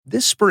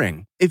This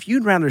spring, if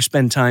you'd rather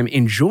spend time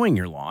enjoying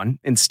your lawn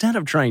instead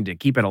of trying to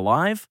keep it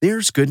alive,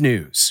 there's good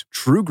news.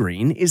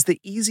 TruGreen is the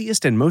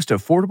easiest and most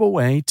affordable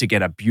way to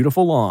get a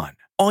beautiful lawn.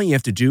 All you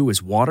have to do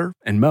is water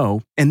and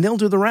mow, and they'll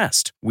do the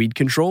rest. Weed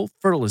control,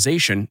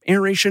 fertilization,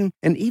 aeration,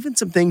 and even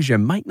some things you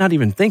might not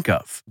even think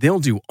of. They'll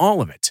do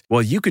all of it,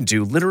 while you can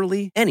do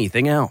literally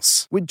anything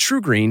else. With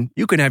TruGreen,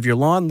 you can have your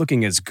lawn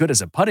looking as good as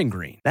a putting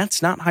green.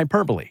 That's not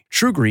hyperbole.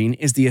 TruGreen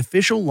is the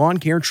official lawn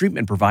care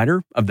treatment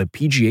provider of the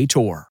PGA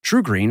Tour.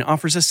 TruGreen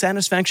offers a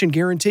satisfaction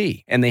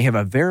guarantee, and they have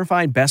a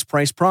verified best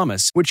price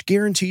promise, which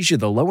guarantees you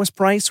the lowest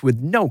price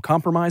with no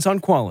compromise on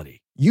quality.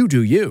 You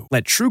do you.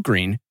 Let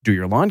TruGreen do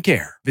your lawn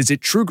care. Visit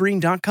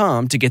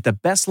TruGreen.com to get the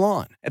best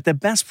lawn at the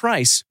best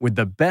price with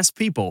the best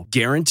people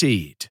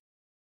guaranteed.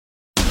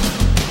 The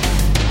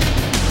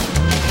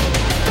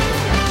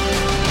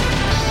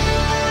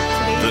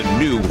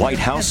new White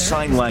House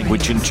sign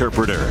language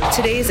interpreter.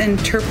 Today's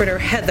interpreter,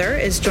 Heather,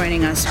 is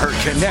joining us. Her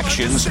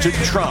connections to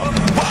Trump.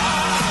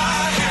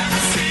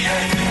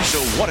 So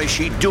what is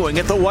she doing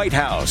at the White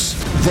House?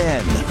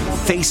 Then,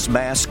 face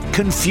mask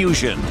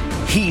confusion.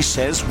 He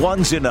says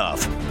one's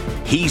enough.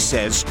 He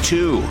says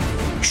two.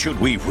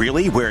 Should we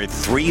really wear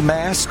 3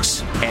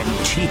 masks? And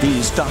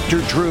TV's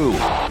Dr. Drew,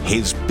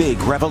 his big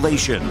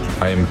revelation.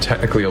 I am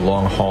technically a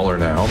long hauler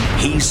now.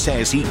 He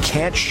says he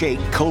can't shake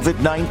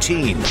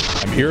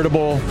COVID-19. I'm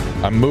irritable,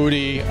 I'm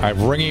moody, I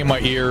have ringing in my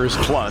ears.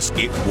 Plus,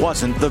 it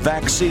wasn't the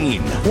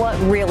vaccine. What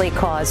really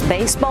caused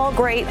baseball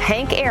great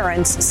Hank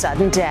Aaron's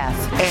sudden death?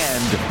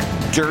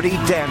 And Dirty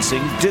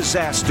Dancing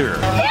disaster.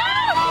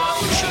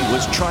 She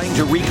was trying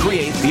to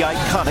recreate the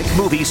iconic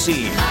movie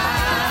scene.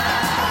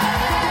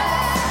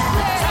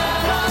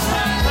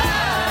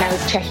 I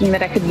was checking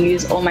that I could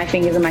use all my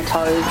fingers and my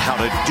toes. How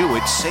to do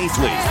it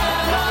safely.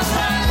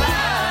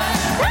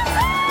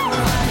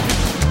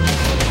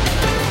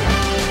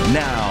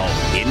 Now,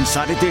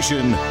 Inside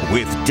Edition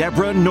with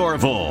Deborah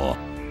Norville.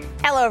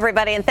 Hello,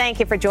 everybody, and thank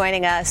you for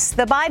joining us.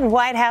 The Biden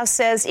White House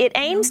says it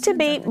aims to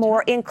be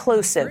more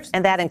inclusive,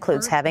 and that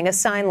includes having a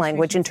sign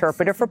language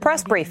interpreter for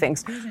press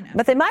briefings.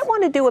 But they might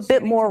want to do a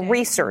bit more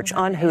research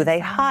on who they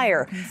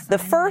hire. The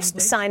first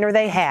signer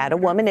they had, a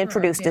woman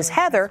introduced as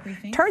Heather,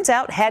 turns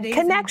out had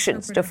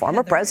connections to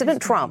former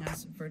President Trump.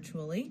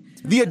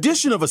 The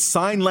addition of a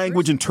sign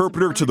language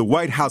interpreter to the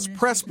White House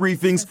press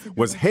briefings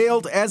was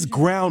hailed as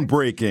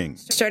groundbreaking.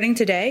 Starting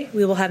today,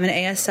 we will have an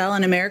ASL,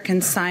 an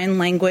American Sign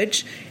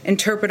Language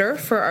interpreter,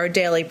 for our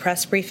daily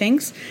press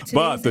briefings.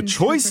 But the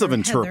choice of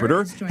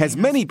interpreter has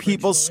many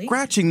people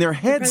scratching their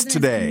heads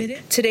today.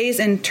 Today's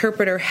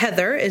interpreter,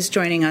 Heather, is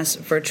joining us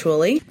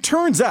virtually.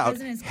 Turns out,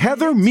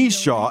 Heather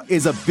Mishaw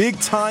is a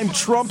big-time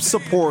Trump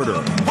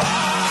supporter.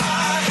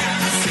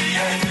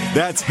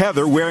 That's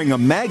Heather wearing a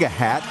MAGA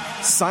hat,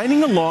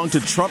 signing along to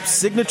Trump's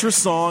signature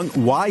song,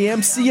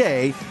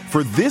 YMCA,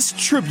 for this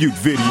tribute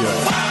video.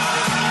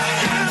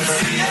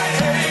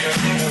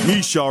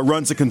 Mishaw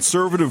runs a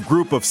conservative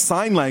group of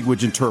sign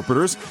language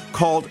interpreters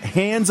called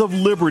Hands of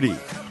Liberty.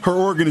 Her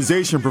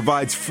organization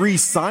provides free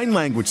sign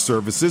language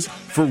services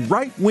for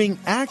right-wing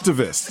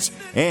activists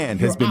and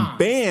has been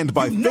banned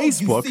by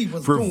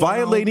Facebook for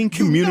violating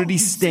community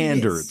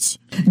standards.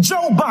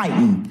 Joe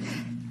Biden,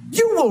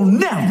 you will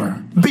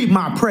never be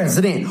my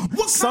president.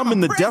 Some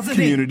in the deaf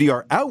community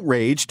are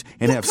outraged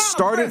and have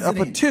started a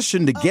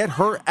petition to get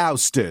her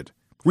ousted.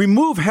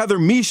 Remove Heather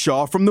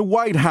Mishaw from the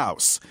White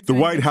House. The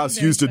White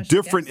House used a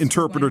different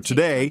interpreter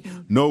today.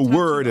 No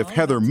word if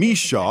Heather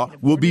Mishaw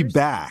will be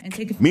back.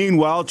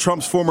 Meanwhile,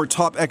 Trump's former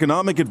top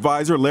economic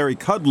advisor, Larry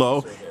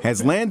Kudlow,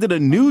 has landed a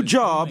new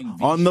job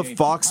on the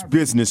Fox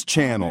Business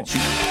Channel.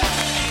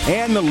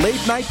 And the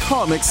late-night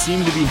comics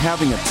seem to be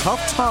having a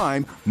tough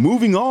time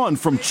moving on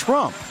from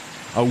Trump.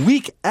 A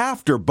week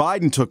after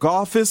Biden took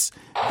office,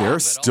 they're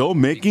still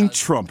making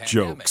Trump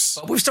jokes.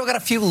 We've still got a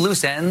few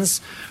loose ends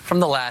from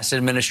the last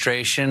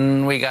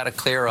administration we got to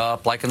clear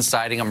up, like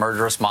inciting a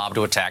murderous mob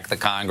to attack the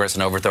Congress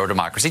and overthrow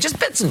democracy. Just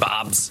bits and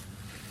bobs,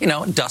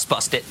 dust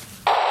bust it.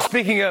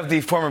 Speaking of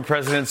the former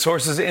president,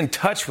 sources in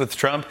touch with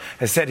Trump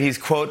has said he's,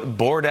 quote,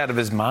 bored out of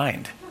his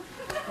mind.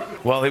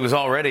 Well, he was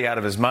already out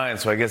of his mind,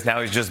 so I guess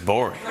now he's just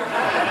boring.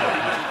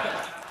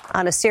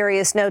 On a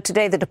serious note,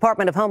 today, the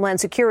Department of Homeland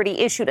Security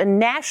issued a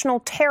national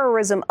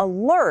terrorism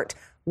alert,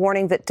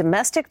 warning that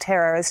domestic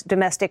terrorists,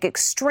 domestic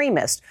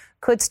extremists,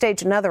 could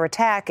stage another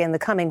attack in the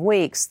coming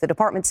weeks. The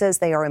department says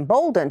they are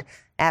emboldened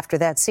after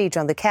that siege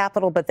on the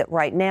Capitol, but that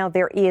right now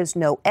there is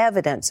no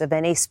evidence of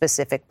any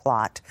specific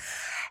plot.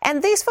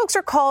 And these folks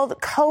are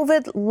called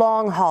COVID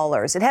long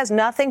haulers. It has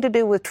nothing to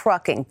do with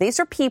trucking. These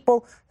are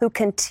people who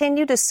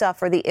continue to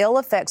suffer the ill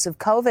effects of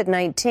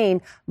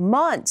COVID-19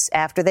 months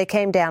after they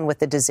came down with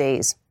the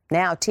disease.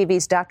 Now,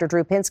 TV's Dr.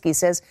 Drew Pinsky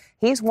says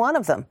he's one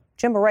of them.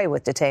 Jim Murray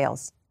with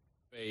details.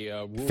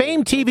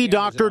 Famed TV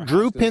doctor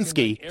Drew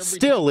Pinsky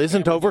still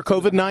isn't over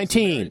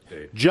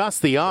COVID-19,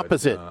 just the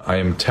opposite. I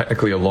am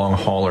technically a long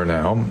hauler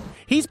now.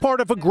 He's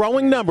part of a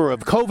growing number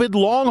of COVID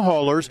long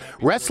haulers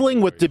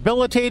wrestling with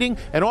debilitating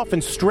and often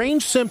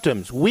strange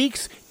symptoms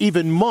weeks,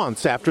 even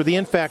months after the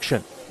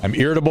infection. I'm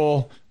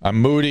irritable,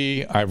 I'm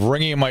moody, I have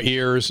ringing in my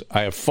ears,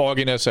 I have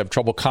fogginess, I have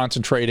trouble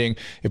concentrating.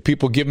 If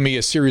people give me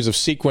a series of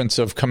sequence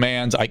of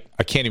commands, I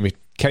can't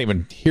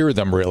even hear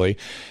them really.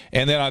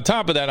 And then on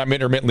top of that, I'm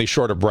intermittently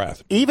short of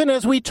breath. Even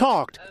as we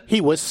talked,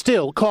 he was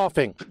still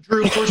coughing.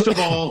 Drew, first of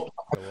all,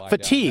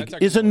 fatigue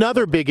is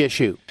another big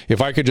issue.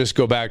 If I could just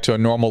go back to a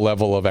normal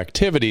level of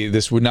activity,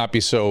 this would not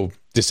be so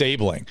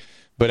disabling.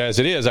 But as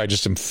it is, I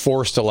just am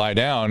forced to lie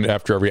down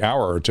after every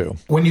hour or two.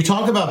 When you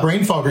talk about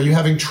brain fog, are you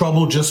having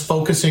trouble just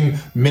focusing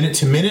minute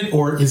to minute,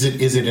 or is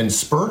it in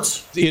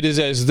spurts? It is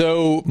as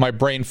though my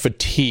brain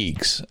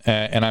fatigues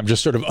and I'm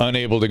just sort of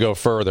unable to go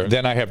further.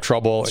 Then I have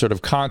trouble sort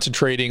of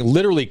concentrating.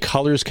 Literally,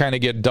 colors kind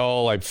of get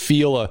dull. I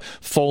feel a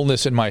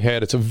fullness in my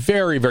head. It's a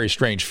very, very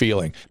strange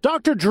feeling.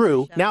 Dr.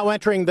 Drew, now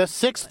entering the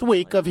 6th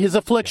week of his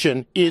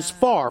affliction, is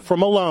far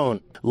from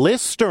alone.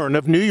 Liz Stern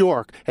of New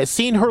York has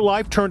seen her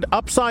life turned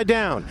upside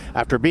down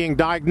after being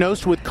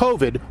diagnosed with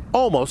COVID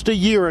almost a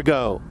year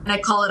ago. I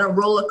call it a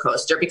roller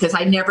coaster because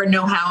I never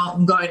know how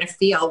I'm going to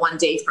feel one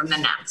day from the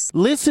next.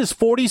 Liz is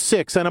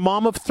 46 and a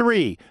mom of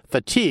 3.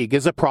 Fatigue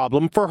is a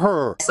problem for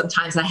her.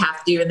 Sometimes I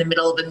have to, in the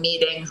middle of a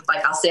meeting,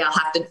 like I'll say I'll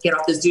have to get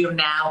off the Zoom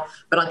now,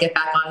 but I'll get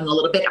back on in a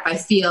little bit if I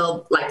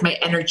feel like my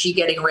energy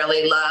getting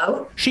really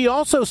low. She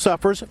also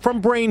suffers from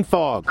brain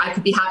fog. I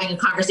could be having a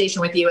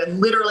conversation with you and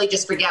literally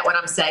just forget what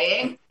I'm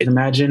saying.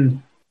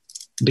 Imagine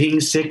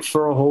being sick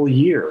for a whole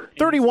year.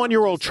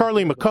 31-year-old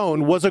Charlie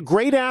McCone was a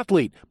great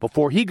athlete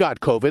before he got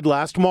COVID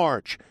last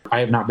March. I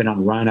have not been on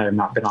a run. I have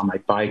not been on my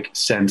bike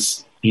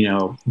since,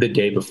 the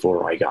day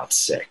before I got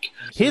sick.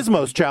 His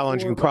most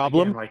challenging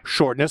problem,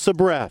 shortness of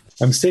breath.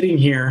 I'm sitting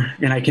here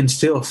and I can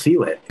still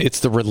feel it. It's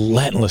the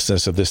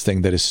relentlessness of this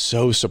thing that is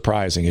so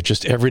surprising. It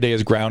just every day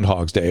is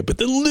Groundhog's Day, but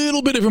the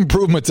little bit of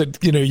improvements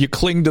that, you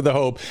cling to the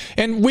hope.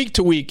 And week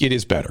to week, it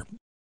is better.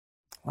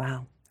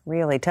 Wow.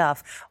 Really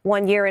tough.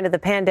 1 year into the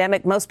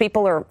pandemic, most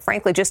people are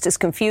frankly just as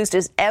confused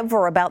as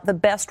ever about the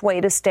best way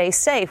to stay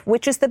safe.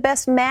 Which is the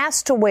best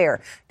mask to wear?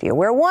 Do you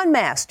wear one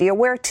mask? Do you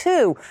wear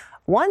two?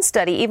 One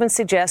study even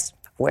suggests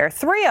wear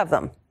 3 of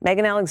them.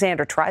 Megan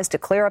Alexander tries to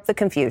clear up the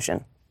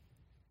confusion.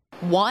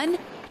 1,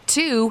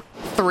 2,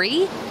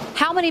 3?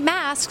 How many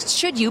masks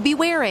should you be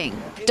wearing?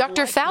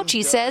 Dr.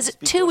 Fauci says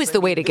 2 is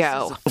the way to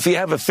go. If you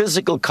have a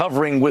physical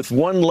covering with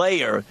one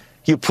layer,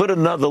 you put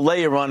another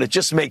layer on, it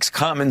just makes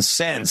common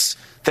sense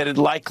that it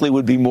likely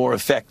would be more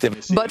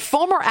effective. But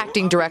former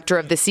acting director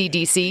of the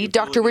CDC,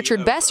 Dr.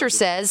 Richard Besser,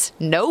 says,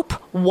 nope,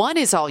 1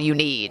 is all you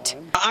need.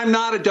 I'm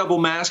not a double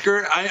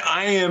masker.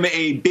 I am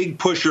a big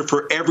pusher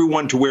for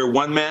everyone to wear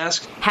one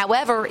mask.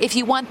 However, if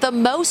you want the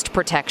most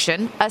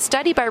protection, a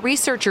study by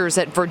researchers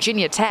at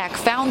Virginia Tech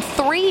found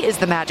 3 is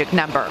the magic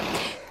number.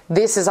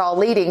 This is all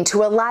leading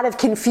to a lot of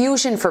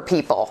confusion for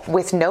people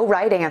with no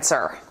right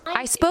answer.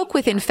 I spoke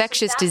with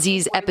infectious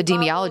disease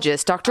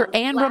epidemiologist Dr.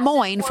 Anne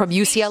Ramoyne from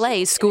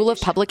UCLA's School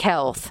of Public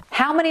Health.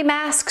 How many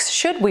masks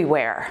should we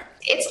wear?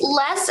 It's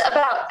less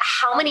about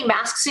how many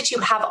masks that you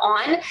have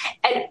on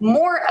and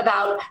more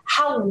about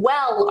how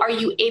well are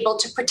you able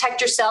to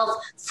protect yourself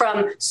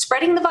from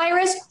spreading the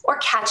virus or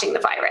catching the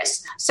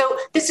virus. So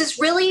this is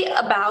really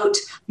about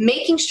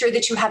making sure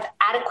that you have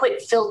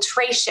adequate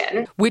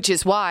filtration. Which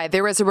is why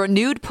there is a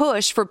renewed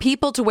push for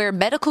people to wear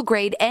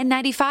medical-grade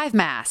N95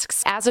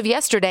 masks. As of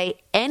yesterday,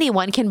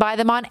 anyone can buy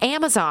them on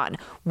Amazon.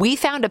 We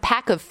found a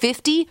pack of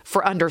 50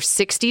 for under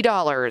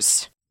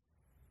 $60.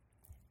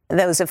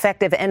 Those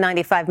effective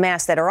N95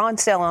 masks that are on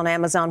sale on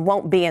Amazon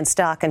won't be in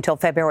stock until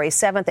February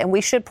 7th. And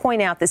we should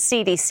point out the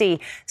CDC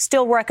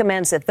still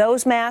recommends that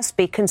those masks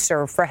be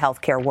conserved for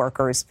healthcare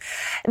workers.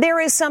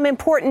 There is some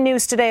important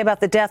news today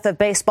about the death of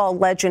baseball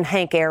legend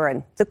Hank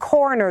Aaron. The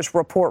coroner's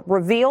report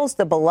reveals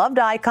the beloved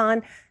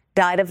icon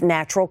died of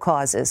natural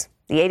causes.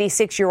 The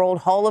 86-year-old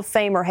Hall of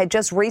Famer had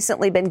just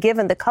recently been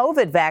given the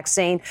COVID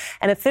vaccine,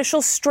 and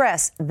officials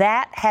stress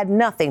that had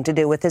nothing to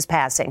do with his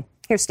passing.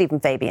 Here's Stephen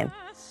Fabian.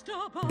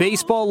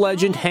 Baseball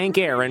legend Hank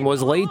Aaron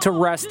was laid to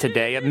rest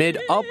today amid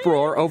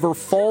uproar over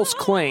false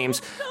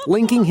claims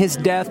linking his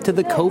death to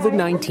the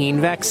COVID-19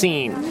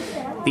 vaccine.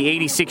 The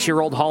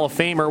 86-year-old Hall of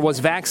Famer was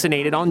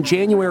vaccinated on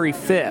January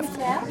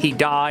 5th. He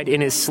died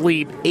in his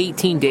sleep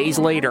 18 days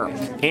later.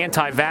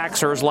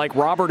 Anti-vaxxers like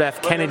Robert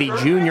F. Kennedy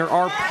Jr.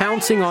 are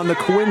pouncing on the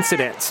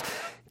coincidence.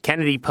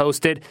 Kennedy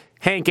posted,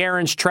 Hank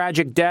Aaron's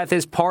tragic death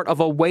is part of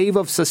a wave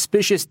of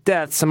suspicious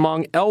deaths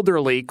among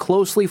elderly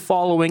closely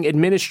following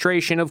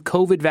administration of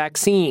COVID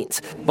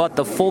vaccines. But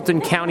the Fulton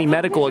County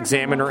Medical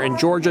Examiner in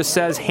Georgia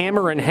says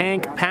Hammer and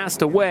Hank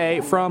passed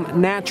away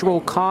from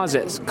natural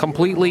causes,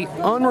 completely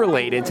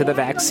unrelated to the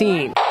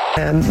vaccine.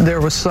 And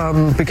there was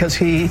some, because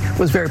he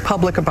was very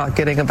public about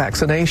getting a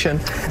vaccination,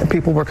 and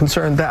people were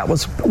concerned that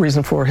was the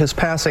reason for his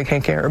passing,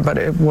 Hank Aaron, but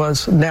it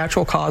was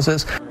natural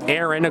causes.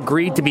 Aaron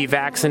agreed to be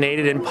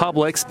vaccinated in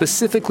public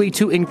specifically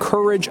to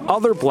encourage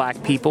other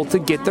black people to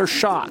get their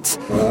shots.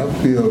 Well, I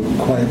feel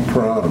quite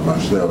proud of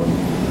myself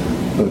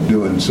of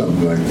doing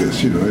something like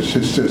this.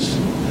 It's just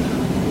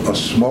a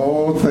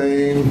small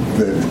thing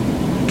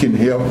that can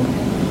help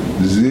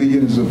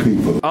zillions of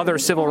people. Other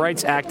civil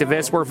rights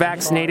activists were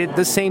vaccinated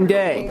the same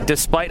day.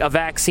 Despite a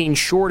vaccine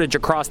shortage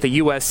across the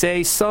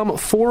USA, some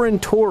foreign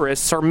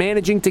tourists are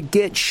managing to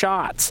get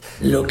shots.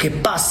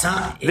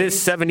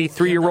 This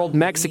 73-year-old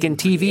Mexican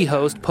TV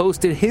host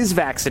posted his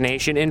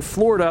vaccination in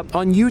Florida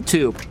on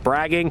YouTube,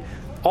 bragging,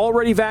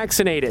 "Already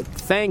vaccinated.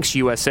 Thanks,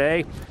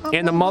 USA."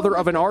 And the mother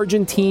of an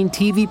Argentine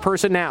TV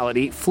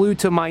personality flew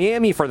to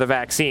Miami for the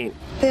vaccine.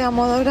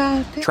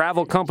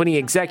 Travel company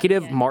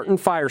executive Martin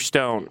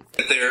Firestone.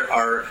 There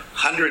are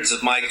hundreds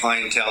of my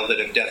clientele that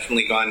have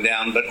definitely gone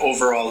down, but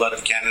overall out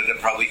of Canada,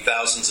 probably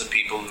thousands of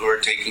people who are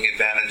taking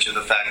advantage of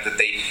the fact that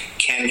they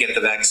can get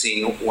the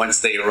vaccine once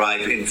they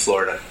arrive in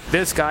Florida.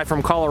 This guy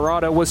from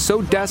Colorado was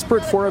so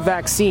desperate for a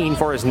vaccine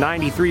for his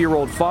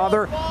 93-year-old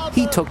father,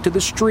 he took to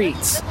the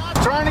streets.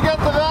 Trying to get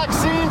the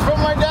vaccine from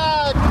my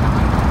dad.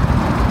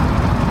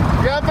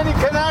 If you have any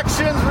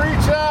connections,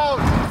 reach out.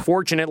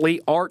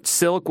 Fortunately, Art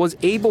Silk was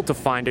able to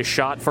find a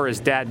shot for his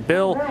dad,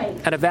 Bill,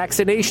 at a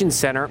vaccination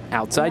center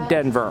outside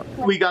Denver.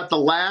 We got the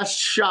last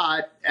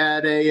shot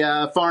at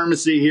a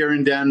pharmacy here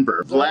in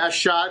Denver. Last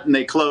shot, and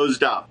they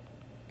closed up.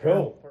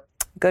 Cool.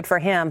 Good for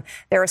him.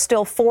 There are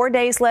still 4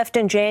 days left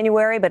in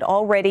January, but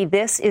already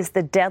this is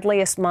the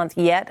deadliest month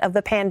yet of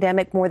the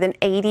pandemic. More than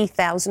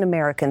 80,000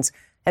 Americans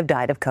have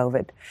died of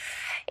COVID.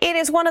 It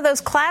is one of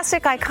those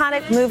classic,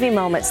 iconic movie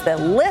moments, the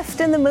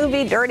lift in the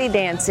movie Dirty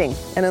Dancing.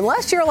 And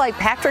unless you're like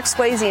Patrick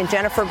Swayze and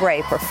Jennifer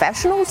Grey,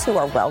 professionals who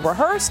are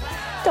well-rehearsed,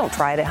 don't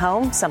try it at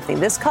home,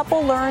 something this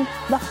couple learned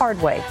the hard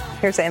way.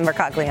 Here's Ann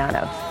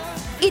Mercogliano.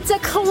 It's a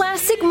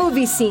classic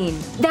movie scene,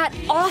 that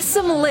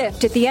awesome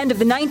lift at the end of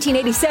the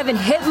 1987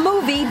 hit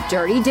movie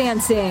Dirty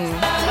Dancing.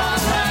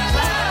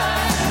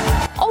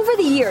 Over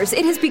the years,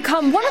 it has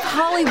become one of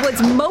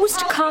Hollywood's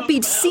most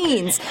copied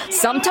scenes,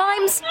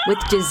 sometimes with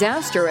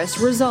disastrous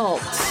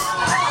results.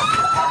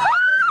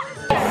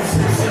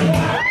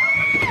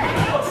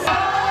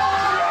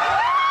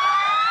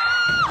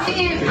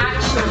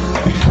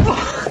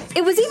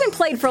 It was even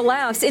played for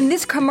laughs in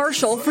this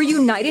commercial for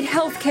United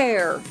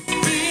Healthcare.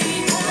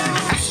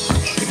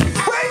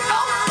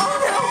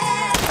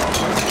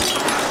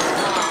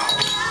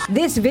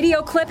 This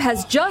video clip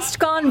has just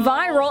gone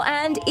viral,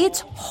 and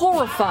it's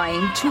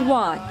horrifying to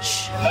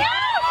watch.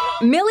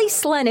 Millie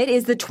Slennett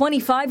is the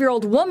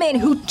 25-year-old woman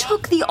who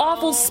took the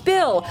awful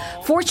spill.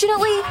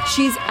 Fortunately,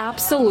 she's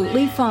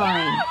absolutely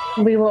fine.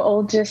 We were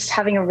all just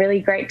having a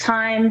really great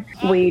time.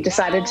 We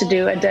decided to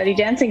do a Dirty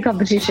Dancing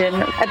competition.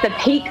 At the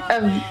peak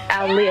of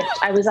our lift,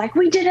 I was like,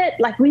 we did it,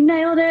 like we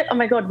nailed it. Oh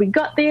my God, we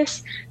got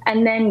this.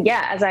 And then,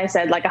 yeah, as I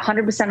said, like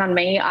 100% on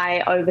me,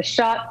 I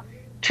overshot.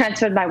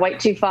 Transferred my weight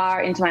too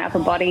far into my upper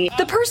body.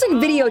 The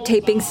person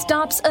videotaping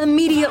stops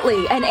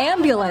immediately. An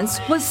ambulance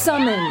was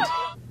summoned.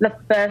 The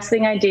first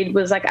thing I did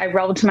was I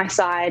rolled to my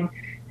side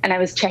and I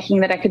was checking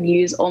that I could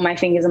use all my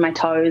fingers and my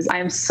toes. I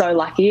am so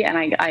lucky, and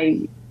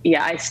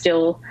I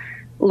still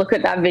look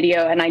at that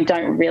video and I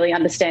don't really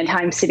understand how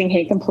I'm sitting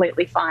here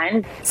completely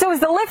fine. So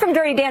is the lift from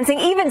Dirty Dancing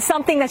even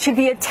something that should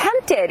be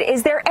attempted?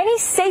 Is there any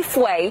safe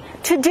way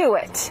to do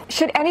it?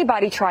 Should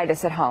anybody try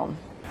this at home?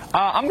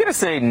 I'm going to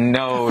say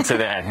no to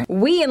that.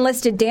 We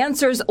enlisted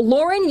dancers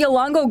Lauren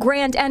Yolongo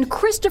Grant and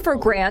Christopher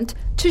Grant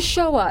to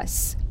show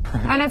us.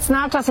 And it's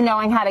not just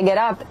knowing how to get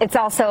up, it's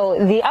also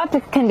the up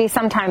can be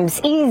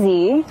sometimes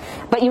easy,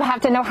 but you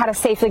have to know how to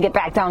safely get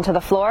back down to the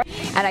floor.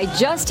 And I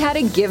just had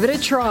to give it a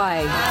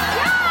try.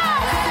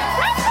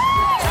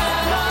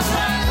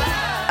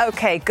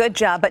 Okay, good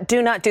job, but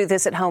do not do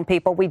this at home,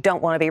 people. We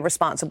don't want to be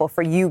responsible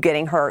for you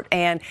getting hurt.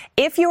 And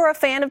if you're a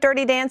fan of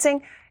Dirty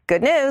Dancing,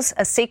 good news,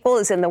 a sequel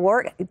is in the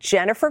work.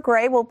 Jennifer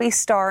Grey will be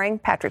starring.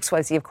 Patrick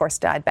Swayze, of course,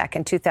 died back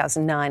in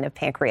 2009 of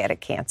pancreatic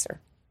cancer.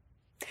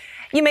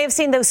 You may have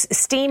seen those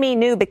steamy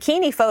new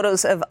bikini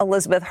photos of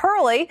Elizabeth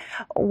Hurley.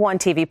 One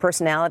TV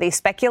personality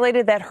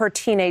speculated that her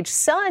teenage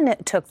son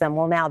took them.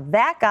 Well, now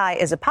that guy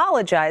is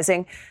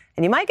apologizing,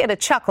 and you might get a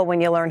chuckle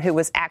when you learn who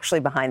was actually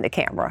behind the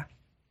camera.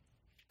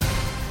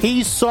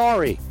 He's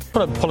sorry. I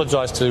want to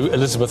apologise to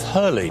Elizabeth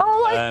Hurley.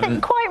 Oh, I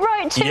think quite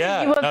right, too.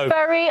 Yeah, you were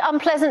very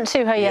unpleasant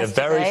to her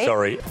yesterday. Very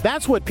sorry.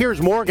 That's what Piers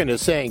Morgan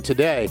is saying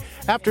today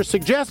after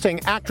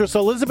suggesting actress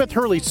Elizabeth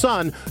Hurley's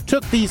son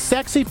took these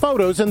sexy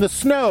photos in the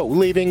snow,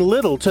 leaving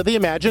little to the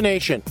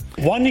imagination.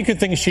 One, you could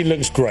think she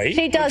looks great.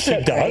 She does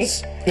look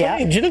great. Yeah.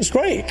 She looks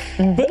great.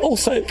 Mm-hmm. But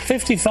also,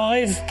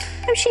 55...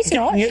 No, she's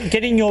not.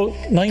 Getting your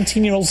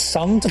 19-year-old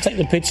son to take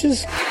the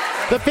pictures?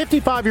 The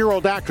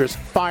 55-year-old actress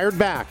fired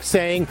back,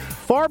 saying,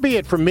 "Far be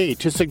it from me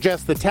to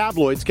suggest the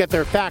tabloids get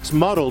their facts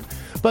muddled,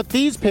 but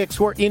these pics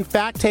were in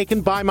fact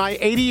taken by my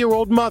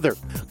 80-year-old mother."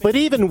 But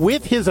even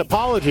with his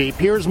apology,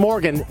 Piers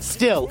Morgan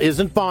still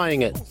isn't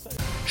buying it.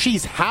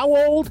 She's how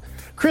old?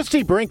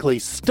 Christy Brinkley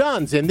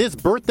stuns in this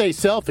birthday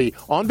selfie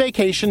on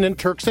vacation in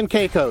Turks and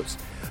Caicos.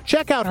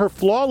 Check out her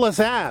flawless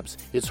abs.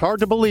 It's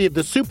hard to believe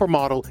the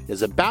supermodel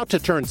is about to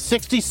turn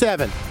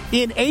 67.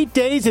 In 8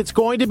 days, it's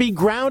going to be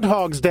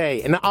Groundhog's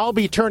Day, and I'll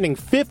be turning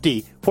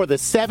 50 for the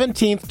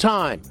 17th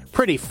time.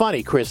 Pretty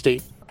funny,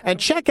 Christy. And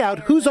check out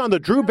who's on the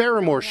Drew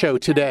Barrymore Show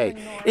today.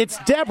 It's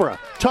Deborah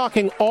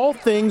talking all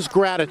things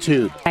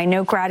gratitude. I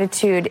know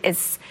gratitude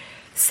is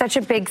such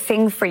a big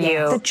thing for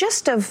you. The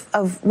gist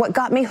of what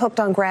got me hooked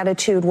on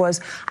gratitude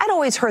was I'd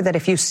always heard that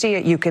if you see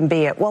it, you can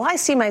be it. Well, I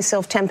see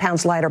myself 10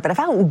 pounds lighter, but if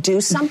I don't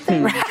do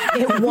something,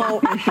 it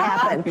won't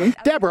happen.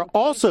 Deborah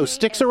also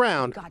sticks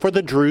around for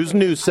the Drew's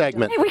News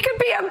segment. Hey, we could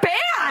be a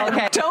band.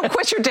 Okay, don't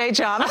quit your day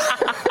job.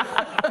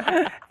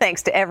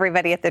 Thanks to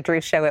everybody at The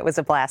Drew Show. It was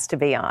a blast to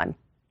be on.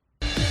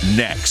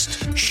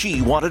 Next,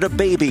 she wanted a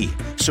baby,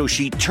 so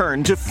she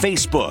turned to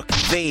Facebook.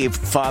 They've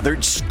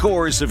fathered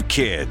scores of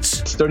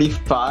kids.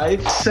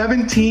 35.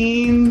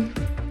 17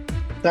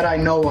 that I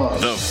know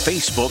of. The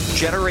Facebook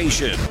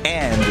generation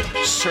and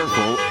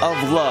Circle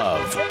of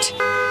Love.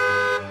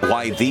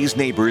 Why these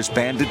neighbors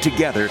banded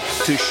together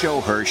to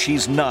show her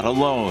she's not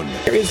alone.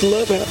 There is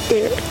love out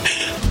there.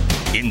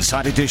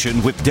 Inside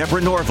Edition with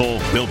Deborah Norville.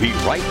 We'll be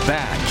right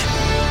back.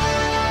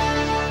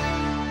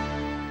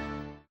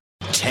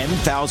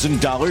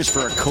 $10,000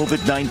 for a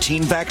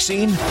COVID-19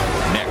 vaccine?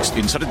 Next,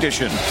 Inside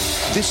Edition.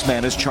 This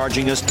man is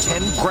charging us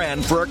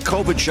 $10,000 for a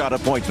COVID shot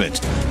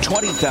appointment.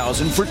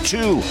 $20,000 for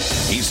 2.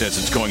 He says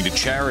it's going to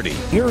charity.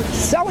 You're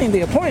selling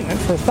the appointment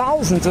for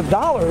thousands of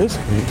dollars.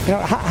 You know,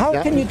 how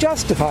can you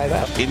justify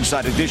that?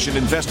 Inside Edition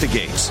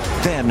investigates.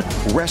 Then,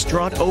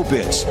 restaurant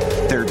obits.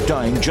 They're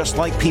dying just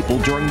like people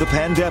during the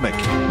pandemic.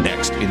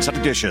 Next, Inside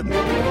Edition.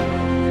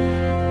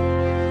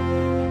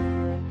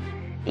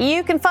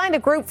 You can find a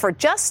group for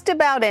just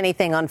about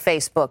anything on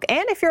Facebook.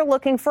 And if you're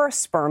looking for a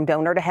sperm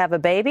donor to have a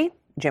baby,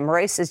 Jim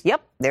Murray says,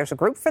 yep, there's a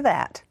group for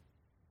that.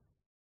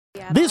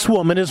 This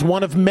woman is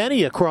one of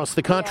many across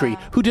the country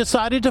who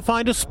decided to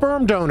find a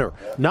sperm donor,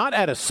 not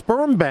at a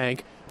sperm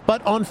bank,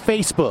 but on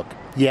Facebook.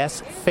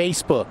 Yes,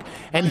 Facebook.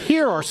 And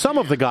here are some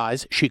of the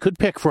guys she could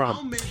pick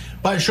from.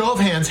 By a show of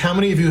hands, how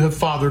many of you have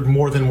fathered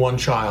more than one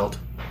child?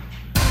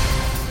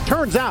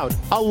 Turns out,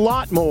 a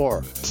lot more.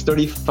 It's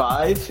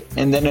 35,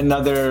 and then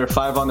another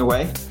 5 on the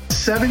way.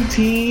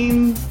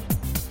 17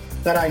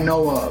 that I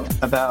know of.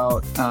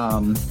 About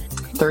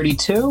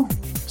 32.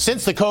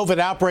 Since the COVID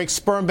outbreak,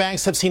 sperm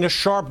banks have seen a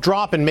sharp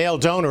drop in male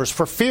donors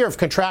for fear of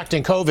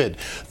contracting COVID.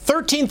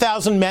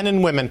 13,000 men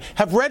and women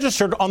have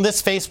registered on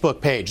this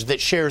Facebook page that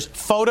shares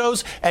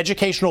photos,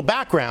 educational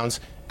backgrounds,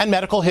 and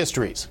medical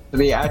histories.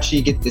 They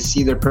actually get to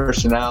see their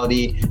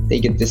personality. They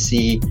get to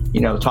see,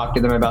 talk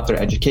to them about their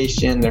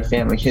education, their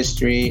family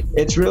history.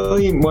 It's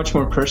really much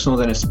more personal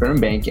than a sperm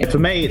bank. For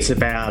me, it's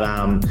about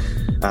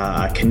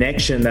a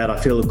connection that I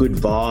feel a good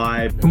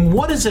vibe. And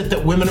what is it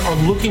that women are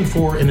looking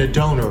for in a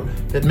donor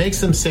that makes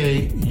them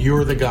say,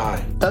 you're the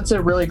guy? That's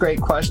a really great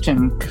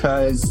question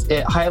because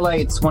it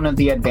highlights one of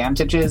the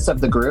advantages of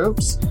the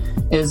groups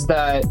is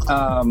that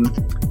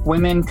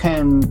women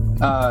can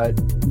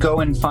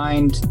go and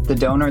find the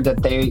donor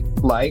that they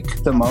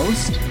like the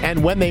most.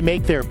 And when they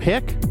make their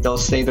pick, they'll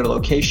say their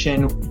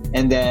location,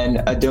 and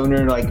then a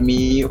donor like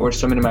me or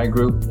someone in my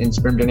group in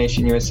Sperm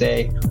Donation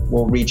USA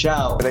will reach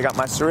out. I got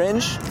my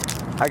syringe,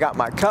 I got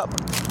my cup,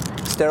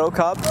 sterile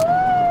cup.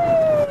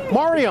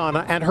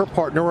 Mariana and her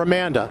partner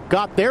Amanda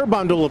got their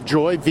bundle of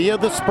joy via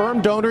the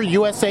Sperm Donor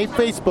USA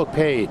Facebook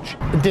page.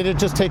 Did it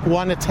just take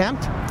one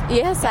attempt?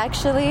 Yes,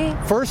 actually.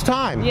 First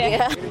time?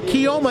 Yeah.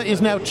 Kioma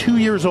is now 2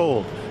 years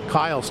old.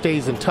 Kyle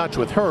stays in touch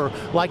with her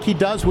like he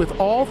does with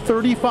all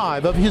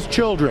 35 of his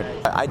children.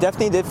 I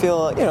definitely did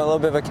feel, a little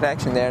bit of a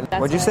connection there.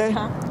 What'd you say?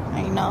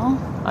 I know.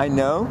 I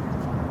know?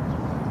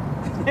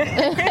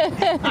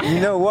 You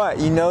know what?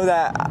 You know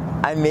that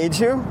I made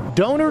you?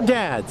 Donor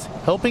Dads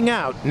helping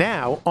out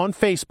now on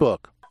Facebook.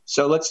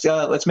 So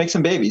let's make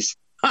some babies.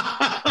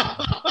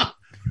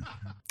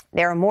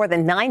 There are more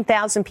than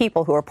 9,000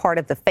 people who are part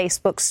of the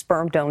Facebook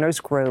Sperm Donors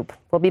group.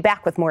 We'll be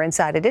back with more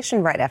Inside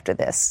Edition right after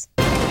this.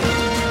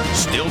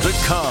 Still to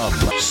come,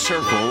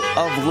 Circle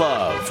of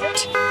Love.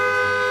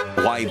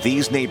 Why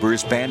these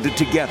neighbors banded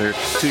together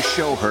to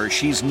show her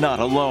she's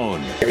not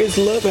alone. There is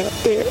love out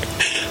there.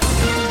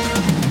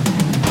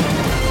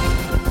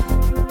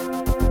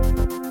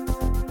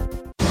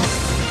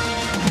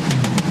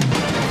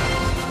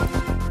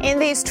 In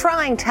these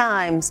trying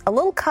times, a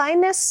little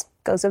kindness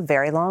goes a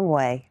very long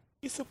way.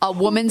 A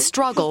woman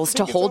struggles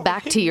to hold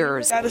back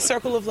tears. Got a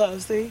circle of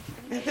love, see?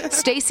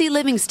 Stacey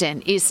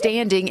Livingston is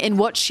standing in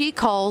what she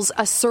calls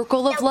a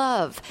circle of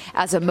love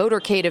as a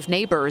motorcade of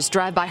neighbors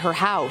drive by her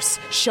house,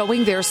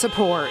 showing their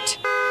support.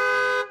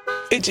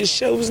 It just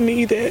shows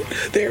me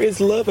that there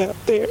is love out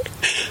there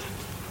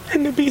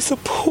and to be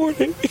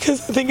supported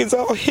because I think it's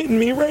all hitting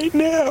me right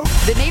now.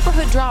 The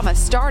neighborhood drama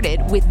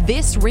started with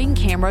this Ring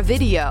camera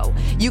video.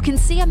 You can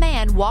see a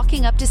man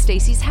walking up to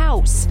Stacey's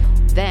house.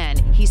 Then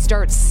he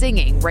starts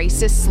singing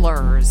racist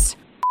slurs.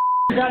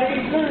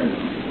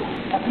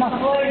 That's my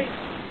place.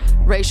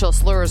 Racial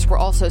slurs were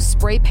also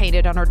spray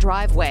painted on her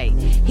driveway.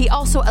 He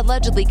also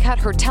allegedly cut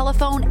her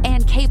telephone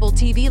and cable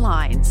TV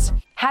lines.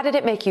 How did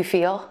it make you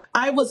feel?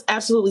 I was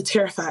absolutely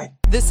terrified.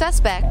 The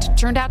suspect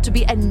turned out to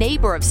be a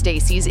neighbor of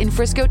Stacy's in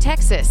Frisco,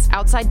 Texas,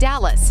 outside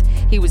Dallas.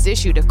 He was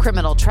issued a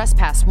criminal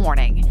trespass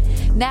warning.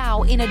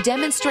 Now, in a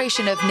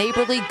demonstration of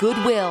neighborly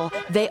goodwill,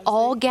 they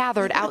all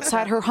gathered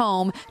outside her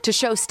home to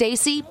show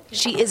Stacy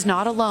she is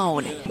not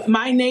alone.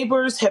 My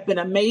neighbors have been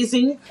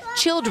amazing.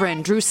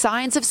 Children drew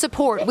signs of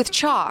support with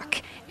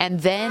chalk, and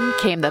then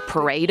came the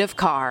parade of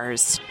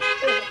cars.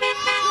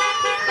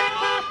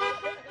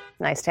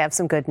 Nice to have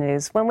some good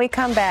news. When we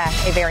come back,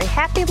 a very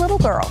happy little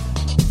girl.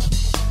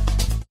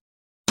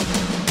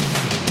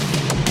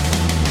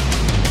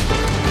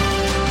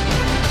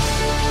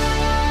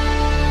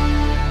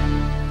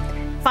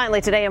 Finally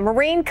today, a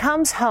Marine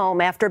comes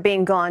home after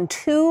being gone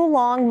 2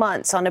 long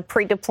months on a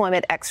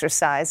pre-deployment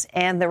exercise,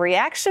 and the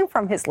reaction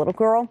from his little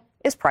girl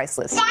is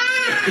priceless. I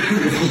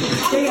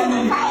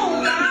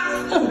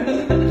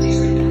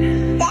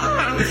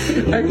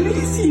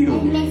miss you.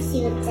 I miss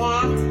you,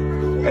 Dad.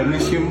 I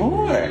miss you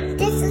more.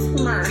 This is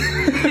Mom. I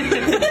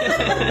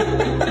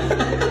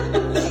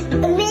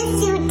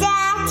miss you,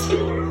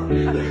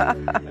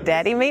 Dad.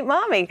 Daddy, meet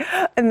Mommy.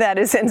 And that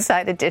is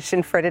Inside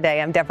Edition for today.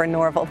 I'm Deborah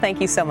Norville.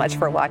 Thank you so much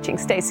for watching.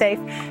 Stay safe,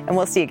 and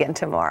we'll see you again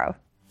tomorrow.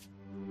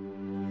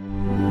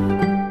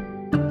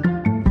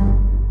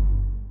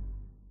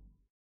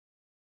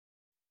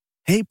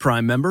 Hey,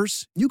 Prime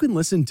members, you can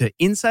listen to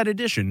Inside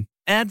Edition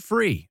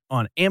ad-free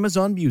on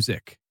Amazon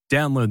Music.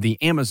 Download the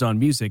Amazon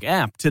Music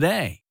app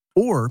today.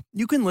 Or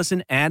you can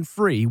listen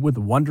ad-free with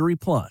Wondery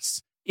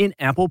Plus in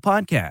Apple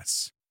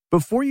Podcasts.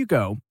 Before you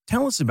go,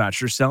 tell us about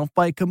yourself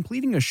by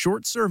completing a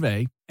short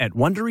survey at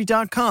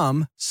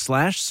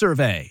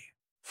Wondery.com/survey.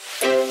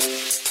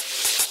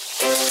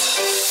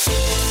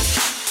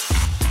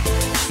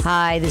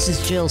 Hi, this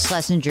is Jill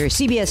Schlesinger,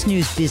 CBS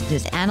News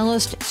business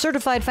analyst,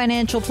 certified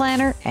financial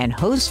planner, and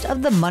host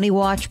of the Money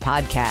Watch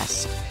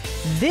podcast.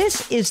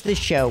 This is the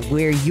show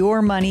where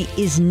your money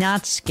is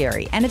not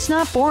scary and it's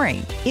not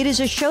boring. It is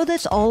a show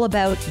that's all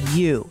about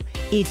you.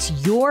 It's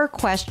your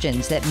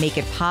questions that make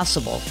it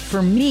possible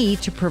for me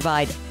to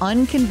provide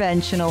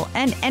unconventional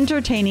and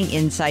entertaining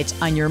insights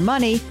on your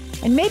money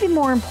and maybe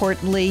more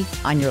importantly,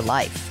 on your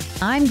life.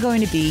 I'm going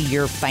to be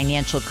your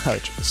financial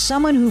coach,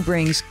 someone who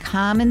brings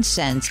common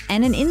sense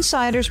and an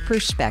insider's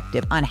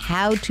perspective on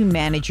how to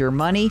manage your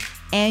money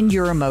and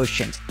your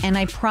emotions. And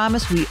I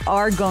promise we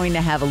are going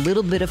to have a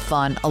little bit of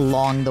fun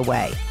along the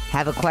way.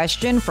 Have a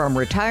question from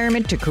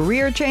retirement to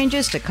career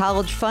changes to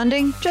college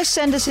funding? Just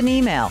send us an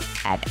email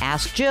at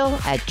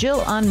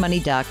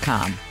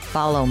askjill@jillonmoney.com.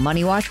 Follow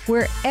Money Watch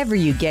wherever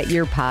you get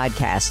your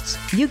podcasts.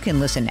 You can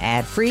listen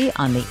ad-free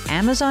on the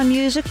Amazon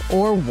Music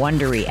or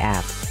Wondery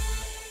app.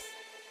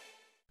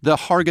 The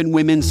Hargan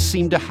women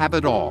seem to have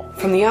it all.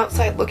 From the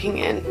outside looking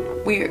in,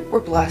 we were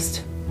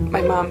blessed.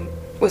 My mom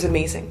was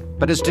amazing.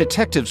 But as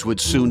detectives would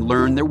soon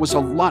learn, there was a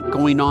lot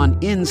going on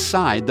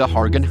inside the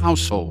Hargan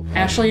household.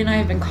 Ashley and I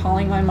have been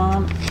calling my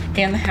mom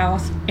and the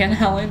house and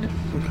Helen.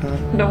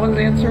 No one's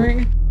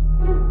answering.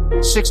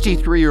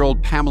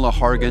 63-year-old Pamela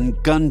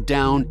Hargan gunned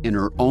down in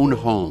her own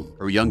home.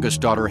 Her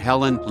youngest daughter,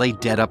 Helen, lay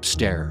dead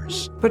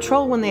upstairs.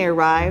 Patrol, when they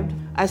arrived,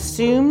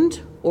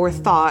 assumed or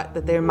thought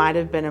that there might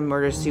have been a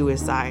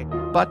murder-suicide.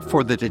 But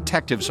for the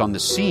detectives on the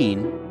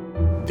scene,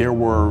 there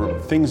were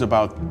things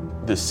about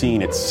the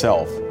scene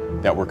itself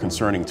that were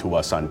concerning to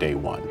us on day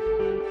one.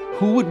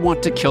 Who would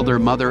want to kill their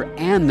mother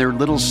and their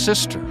little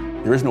sister?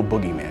 There is no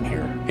boogeyman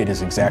here. It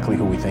is exactly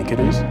who we think it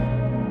is.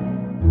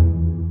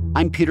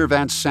 I'm Peter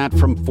Van Sant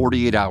from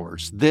 48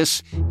 Hours.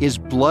 This is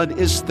Blood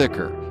is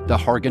Thicker, the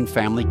Hargan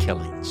family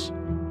killings.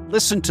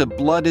 Listen to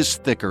Blood is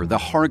Thicker, the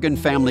Hargan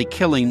family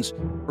killings,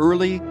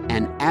 early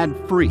and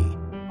ad-free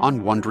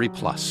on Wondery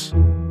Plus.